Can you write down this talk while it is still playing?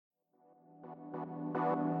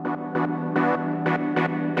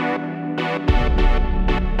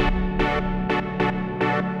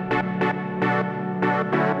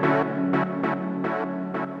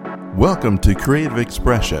Welcome to Creative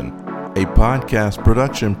Expression, a podcast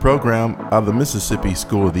production program of the Mississippi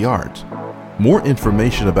School of the Arts. More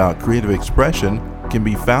information about creative expression can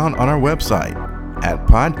be found on our website at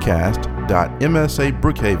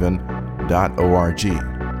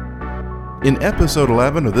podcast.msabrookhaven.org. In episode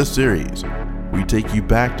 11 of this series, we take you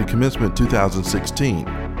back to commencement 2016,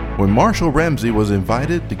 when Marshall Ramsey was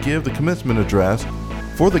invited to give the commencement address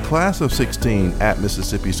for the class of 16 at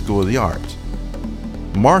Mississippi School of the Arts.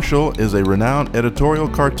 Marshall is a renowned editorial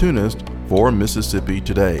cartoonist for Mississippi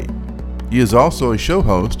Today. He is also a show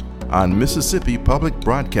host on Mississippi Public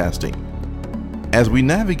Broadcasting. As we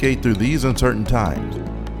navigate through these uncertain times,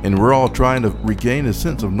 and we're all trying to regain a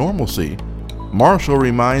sense of normalcy, Marshall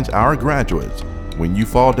reminds our graduates, when you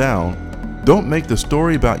fall down, don't make the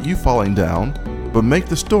story about you falling down, but make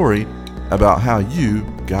the story about how you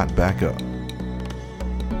got back up.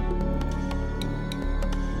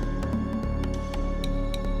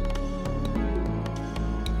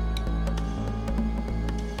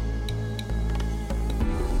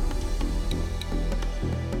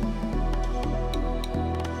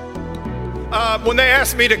 When they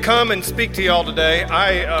asked me to come and speak to y'all today,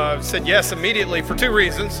 I said yes immediately for two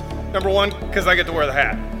reasons. Number one, because I get to wear the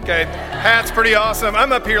hat. Okay, hat's pretty awesome.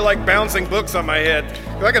 I'm up here like bouncing books on my head.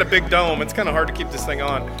 I got a big dome. It's kind of hard to keep this thing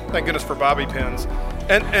on. Thank goodness for bobby pins.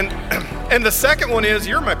 And the second one is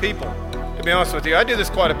you're my people. To be honest with you, I do this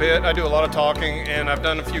quite a bit. I do a lot of talking, and I've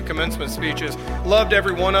done a few commencement speeches. Loved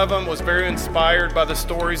every one of them. Was very inspired by the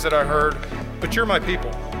stories that I heard. But you're my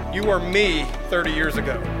people. You are me 30 years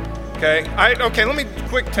ago. Okay, let me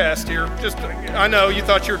quick test here. I know you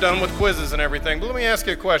thought you were done with quizzes and everything, but let me ask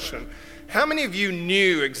you a question. How many of you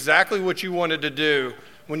knew exactly what you wanted to do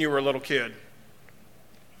when you were a little kid?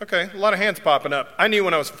 Okay, a lot of hands popping up. I knew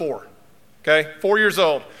when I was 4. Okay, 4 years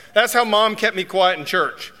old. That's how Mom kept me quiet in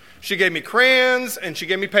church. She gave me crayons and she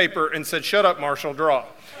gave me paper and said, "Shut up, Marshall, draw."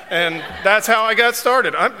 And that's how I got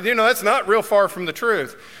started. That's not real far from the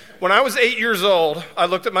truth. When I was 8 years old, I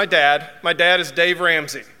looked at my dad. My dad is Dave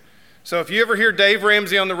Ramsey. So if you ever hear Dave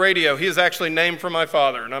Ramsey on the radio, he is actually named for my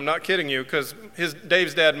father. And I'm not kidding you, because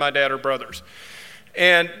Dave's dad and my dad are brothers.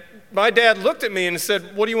 And my dad looked at me and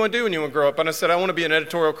said, "What do you want to do when you want to grow up?" And I said, "I want to be an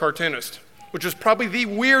editorial cartoonist," which was probably the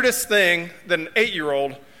weirdest thing that an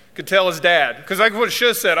 8-year-old could tell his dad. Because I would have should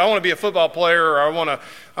have said, "I want to be a football player," or I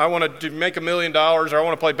want to make $1 million, or "I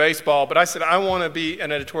want to play baseball." But I said, "I want to be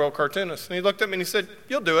an editorial cartoonist." And he looked at me and he said,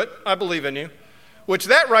 "You'll do it. I believe in you." Which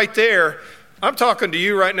that right there, I'm talking to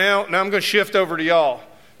you right now. Now I'm going to shift over to y'all,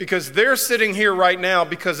 because they're sitting here right now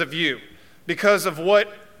because of you, because of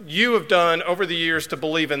what you have done over the years to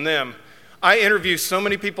believe in them. I interview so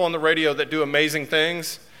many people on the radio that do amazing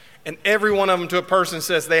things, and every one of them to a person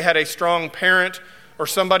says they had a strong parent or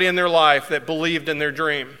somebody in their life that believed in their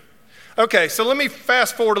dream. Okay, so let me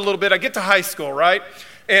fast forward a little bit. I get to high school, right?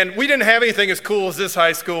 And we didn't have anything as cool as this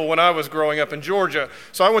high school when I was growing up in Georgia.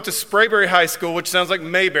 So I went to Sprayberry High School, which sounds like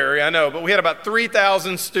Mayberry, I know, but we had about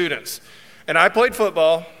 3,000 students. And I played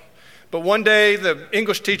football, but one day the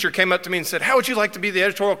English teacher came up to me and said, "How would you like to be the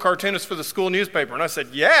editorial cartoonist for the school newspaper?" And I said,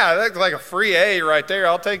 "Yeah, that's like a free A right there,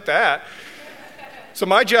 I'll take that." So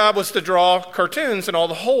my job was to draw cartoons in all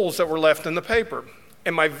the holes that were left in the paper.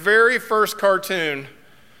 And my very first cartoon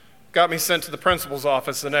got me sent to the principal's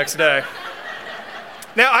office the next day.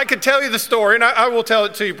 Now, I could tell you the story, and I will tell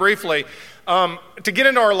it to you briefly. To get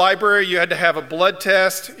into our library, you had to have a blood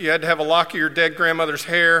test. You had to have a lock of your dead grandmother's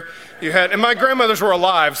hair. And my grandmothers were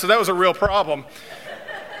alive, so that was a real problem.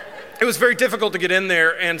 It was very difficult to get in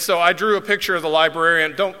there, and so I drew a picture of the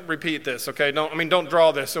librarian. Don't repeat this, okay? Don't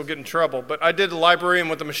draw this, you'll get in trouble. But I did the librarian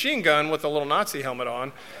with a machine gun with a little Nazi helmet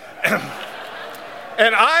on.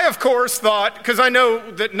 And I, of course, thought, because I know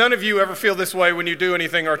that none of you ever feel this way when you do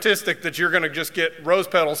anything artistic, that you're going to just get rose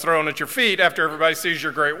petals thrown at your feet after everybody sees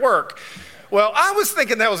your great work. Well, I was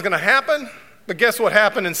thinking that was going to happen, but guess what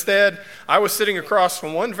happened instead? I was sitting across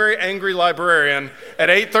from one very angry librarian at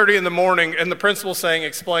 8:30 in the morning, and the principal saying,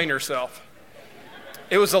 "Explain yourself."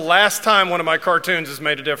 It was the last time one of my cartoons has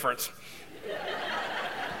made a difference.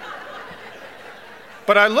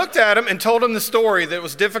 But I looked at him and told him the story that it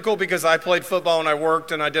was difficult because I played football and I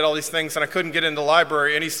worked and I did all these things and I couldn't get into the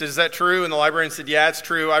library. And he said, "Is that true?" And the librarian said, "Yeah, it's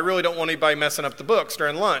true. I really don't want anybody messing up the books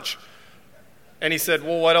during lunch." And he said,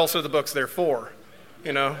 "Well, what else are the books there for?"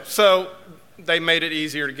 So they made it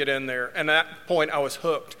easier to get in there. And at that point, I was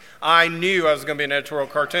hooked. I knew I was going to be an editorial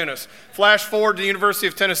cartoonist. Flash forward to the University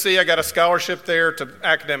of Tennessee. I got a scholarship there to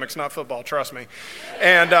academics, not football, trust me.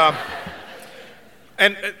 And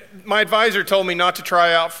my advisor told me not to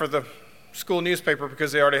try out for the school newspaper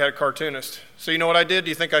because they already had a cartoonist. So you know what I did? Do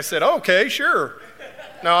you think I said, "Okay, sure"?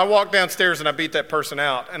 No, I walked downstairs and I beat that person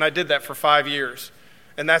out, and I did that for 5 years.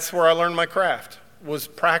 And that's where I learned my craft, was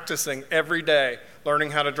practicing every day,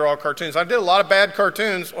 learning how to draw cartoons. I did a lot of bad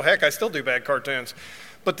cartoons. Well, heck, I still do bad cartoons.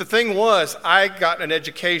 But the thing was, I got an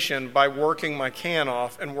education by working my can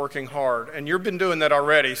off and working hard. And you've been doing that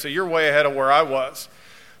already, so you're way ahead of where I was.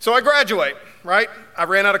 So I graduate, right? I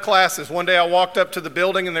ran out of classes. One day I walked up to the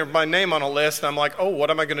building and there was my name on a list. And I'm like, oh,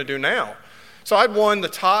 what am I going to do now? So I'd won the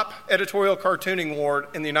top editorial cartooning award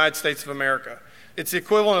in the United States of America. It's the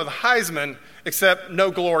equivalent of the Heisman, except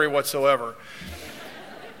no glory whatsoever.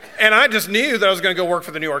 And I just knew that I was going to go work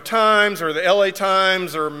for the New York Times or the LA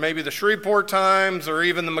Times or maybe the Shreveport Times or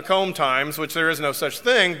even the Macomb Times, which there is no such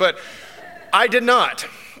thing. But I did not.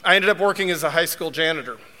 I ended up working as a high school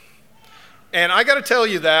janitor. And I got to tell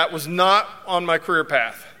you, that was not on my career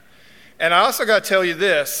path. And I also got to tell you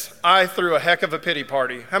this, I threw a heck of a pity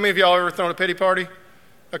party. How many of y'all ever thrown a pity party?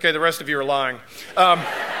 Okay, the rest of you are lying. Let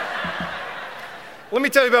me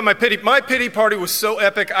tell you about my pity. My pity party was so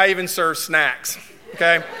epic, I even served snacks,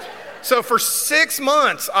 okay? So for 6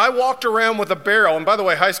 months, I walked around with a barrel. And by the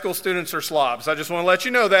way, high school students are slobs. I just want to let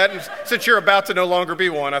you know that. And since you're about to no longer be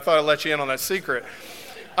one, I thought I'd let you in on that secret.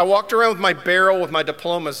 I walked around with my barrel with my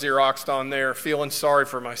diploma Xeroxed on there, feeling sorry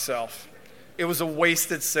for myself. It was a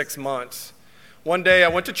wasted 6 months. One day I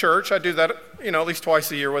went to church. I do that, at least twice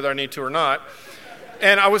a year, whether I need to or not.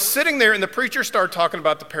 And I was sitting there, and the preacher started talking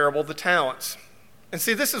about the parable of the talents. And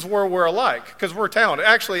see, this is where we're alike, because we're talented.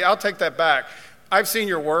 Actually, I'll take that back. I've seen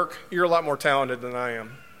your work. You're a lot more talented than I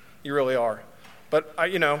am. You really are. But,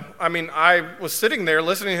 I was sitting there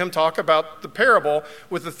listening to him talk about the parable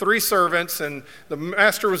with the 3 servants, and the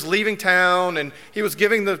master was leaving town, and he was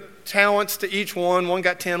giving the talents to each one. One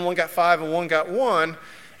got 10, one got 5, and one got 1.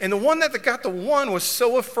 And the one that got the 1 was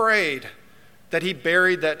so afraid that he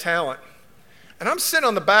buried that talent. And I'm sitting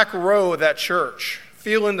on the back row of that church,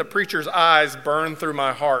 feeling the preacher's eyes burn through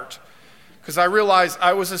my heart, because I realized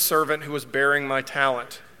I was a servant who was burying my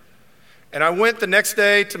talent. And I went the next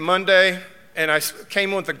day to Monday, and I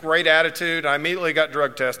came with a great attitude. I immediately got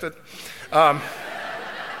drug tested.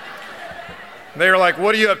 They were like,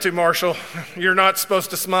 "What are you up to, Marshall? You're not supposed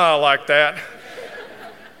to smile like that."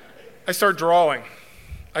 I started drawing.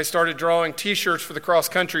 I started drawing T-shirts for the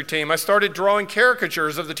cross-country team. I started drawing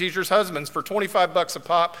caricatures of the teachers' husbands for $25 a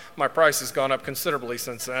pop. My price has gone up considerably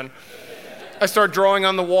since then. I started drawing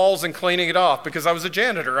on the walls and cleaning it off because I was a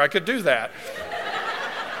janitor. I could do that.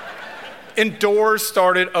 And doors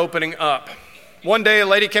started opening up. One day, a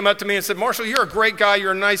lady came up to me and said, "Marshall, you're a great guy.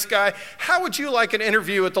 You're a nice guy. How would you like an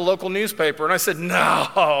interview at the local newspaper?" And I said,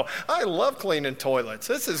 "No, I love cleaning toilets.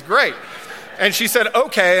 This is great." And she said,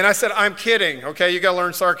 "Okay." And I said, "I'm kidding. Okay, you got to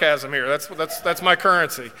learn sarcasm here. That's my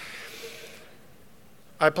currency."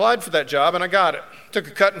 I applied for that job and I got it. Took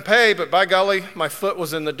a cut in pay, but by golly, my foot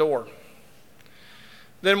was in the door.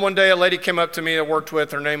 Then one day, a lady came up to me I worked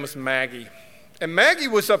with. Her name was Maggie. And Maggie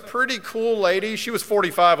was a pretty cool lady. She was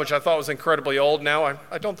 45, which I thought was incredibly old. Now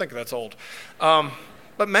I don't think that's old.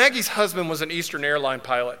 But Maggie's husband was an Eastern airline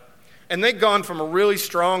pilot. And they'd gone from a really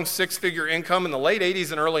strong 6-figure income in the late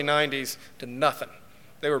 80s and early 90s to nothing.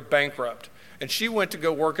 They were bankrupt. And she went to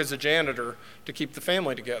go work as a janitor to keep the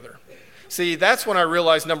family together. See, that's when I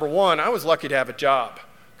realized, number one, I was lucky to have a job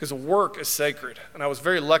because work is sacred. And I was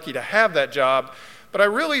very lucky to have that job. But I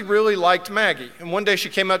really, really liked Maggie. And one day she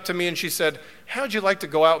came up to me and she said, "How'd you like to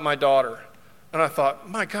go out with my daughter?" And I thought,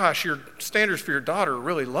 my gosh, your standards for your daughter are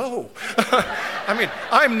really low. I mean,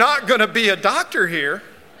 I'm not going to be a doctor here.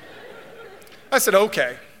 I said,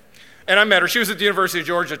 okay. And I met her. She was at the University of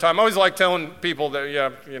Georgia at the time. I always like telling people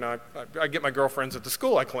that, I get my girlfriends at the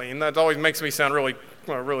school I clean. That always makes me sound really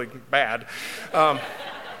bad. But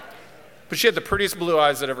she had the prettiest blue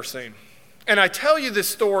eyes I'd ever seen. And I tell you this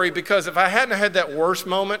story because if I hadn't had that worst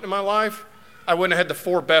moment in my life, I wouldn't have had the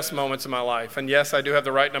 4 best moments in my life. And yes, I do have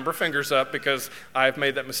the right number of fingers up because I've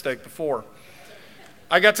made that mistake before.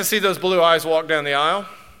 I got to see those blue eyes walk down the aisle,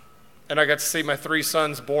 and I got to see my 3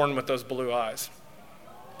 sons born with those blue eyes.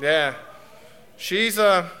 Yeah.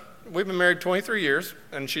 We've been married 23 years,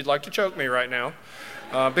 and she'd like to choke me right now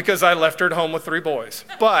because I left her at home with 3 boys.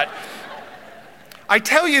 But I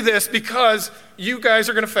tell you this because you guys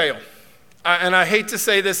are going to fail. And I hate to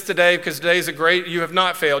say this today because today's you have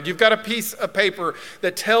not failed. You've got a piece of paper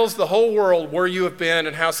that tells the whole world where you have been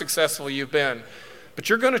and how successful you've been. But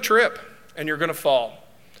you're going to trip and you're going to fall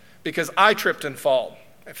because I tripped and fell.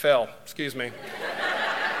 Excuse me.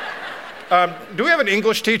 Do we have an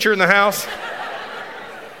English teacher in the house?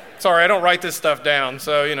 Sorry, I don't write this stuff down.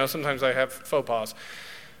 So, sometimes I have faux pas.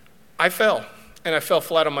 I fell and I fell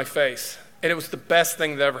flat on my face. And it was the best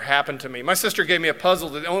thing that ever happened to me. My sister gave me a puzzle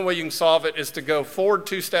that the only way you can solve it is to go forward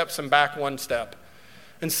 2 steps and back 1 step.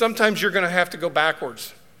 And sometimes you're going to have to go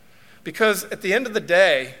backwards. Because at the end of the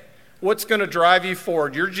day, what's going to drive you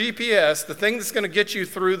forward, your GPS, the thing that's going to get you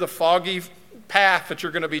through the foggy path that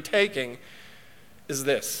you're going to be taking, is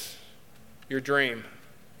this: your dream,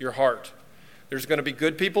 your heart. There's going to be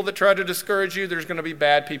good people that try to discourage you. There's going to be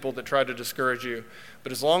bad people that try to discourage you.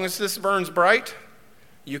 But as long as this burns bright,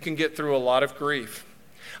 you can get through a lot of grief.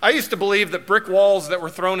 I used to believe that brick walls that were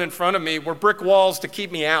thrown in front of me were brick walls to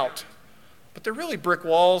keep me out. But they're really brick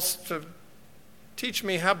walls to teach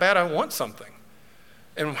me how bad I want something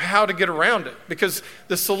and how to get around it. Because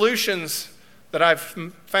the solutions that I've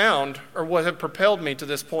found are what have propelled me to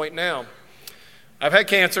this point now. I've had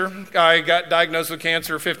cancer. I got diagnosed with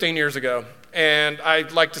cancer 15 years ago. And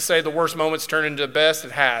I'd like to say the worst moments turn into the best.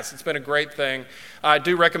 It has. It's been a great thing. I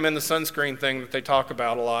do recommend the sunscreen thing that they talk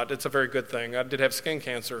about a lot. It's a very good thing. I did have skin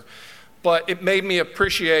cancer. But it made me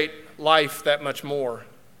appreciate life that much more.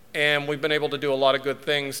 And we've been able to do a lot of good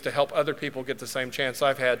things to help other people get the same chance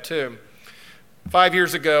I've had too. 5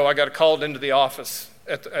 years ago, I got called into the office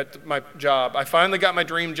at my job. I finally got my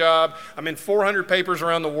dream job. I'm in 400 papers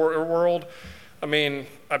around the world. I mean,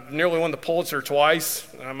 I've nearly won the Pulitzer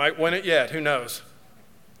twice, and I might win it yet, who knows.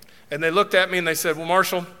 And they looked at me and they said, well,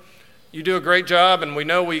 Marshall, you do a great job, and we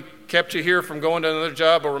know we kept you here from going to another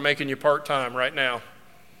job, but we're making you part-time right now.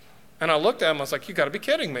 And I looked at them, I was like, you got to be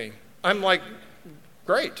kidding me. I'm like,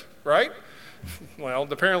 great, right?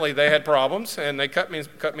 Well, apparently they had problems, and they cut me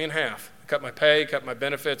in half. Cut my pay, cut my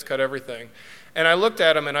benefits, cut everything. And I looked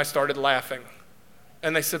at them, and I started laughing.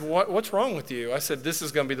 And they said, what's wrong with you? I said, this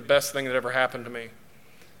is going to be the best thing that ever happened to me.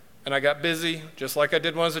 And I got busy, just like I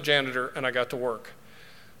did when I was a janitor, and I got to work.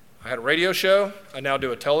 I had a radio show. I now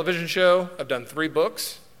do a television show. I've done 3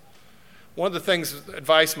 books. One of the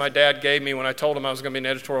advice my dad gave me when I told him I was going to be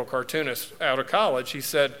an editorial cartoonist out of college, he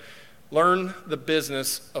said, learn the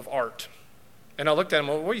business of art. And I looked at him,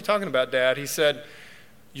 well, what are you talking about, Dad? He said,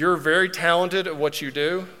 you're very talented at what you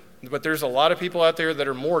do, but there's a lot of people out there that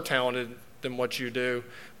are more talented than what you do,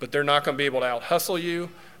 but they're not going to be able to out-hustle you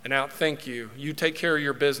and outthink you. You take care of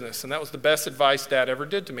your business. And that was the best advice Dad ever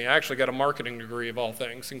did to me. I actually got a marketing degree of all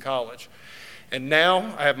things in college. And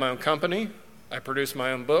now I have my own company. I produce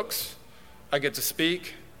my own books. I get to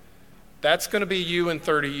speak. That's going to be you in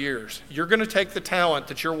 30 years. You're going to take the talent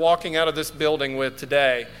that you're walking out of this building with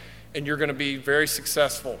today, and you're going to be very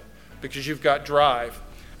successful because you've got drive.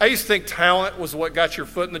 I used to think talent was what got your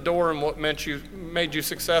foot in the door and what made you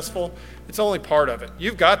successful. It's only part of it.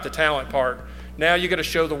 You've got the talent part. Now you got to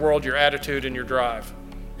show the world your attitude and your drive.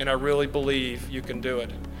 And I really believe you can do it.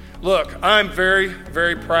 Look, I'm very,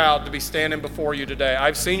 very proud to be standing before you today.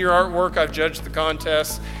 I've seen your artwork. I've judged the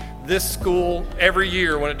contests. This school, every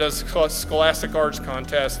year when it does Scholastic Arts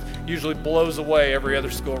Contest, usually blows away every other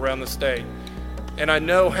school around the state. And I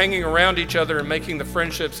know hanging around each other and making the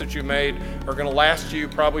friendships that you made are going to last you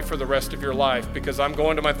probably for the rest of your life, because I'm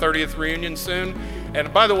going to my 30th reunion soon.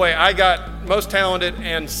 And by the way, I got most talented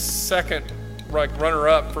and second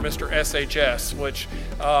runner-up for Mr. SHS, which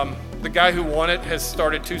the guy who won it has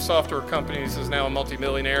started 2 software companies, is now a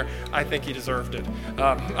multimillionaire. I think he deserved it.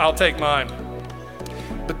 I'll take mine.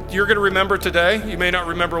 But you're going to remember today. You may not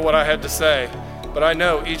remember what I had to say, but I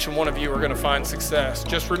know each and one of you are going to find success.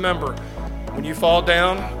 Just remember, when you fall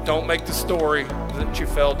down, don't make the story that you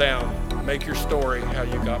fell down. Make your story how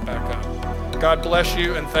you got back up. God bless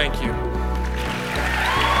you, and thank you.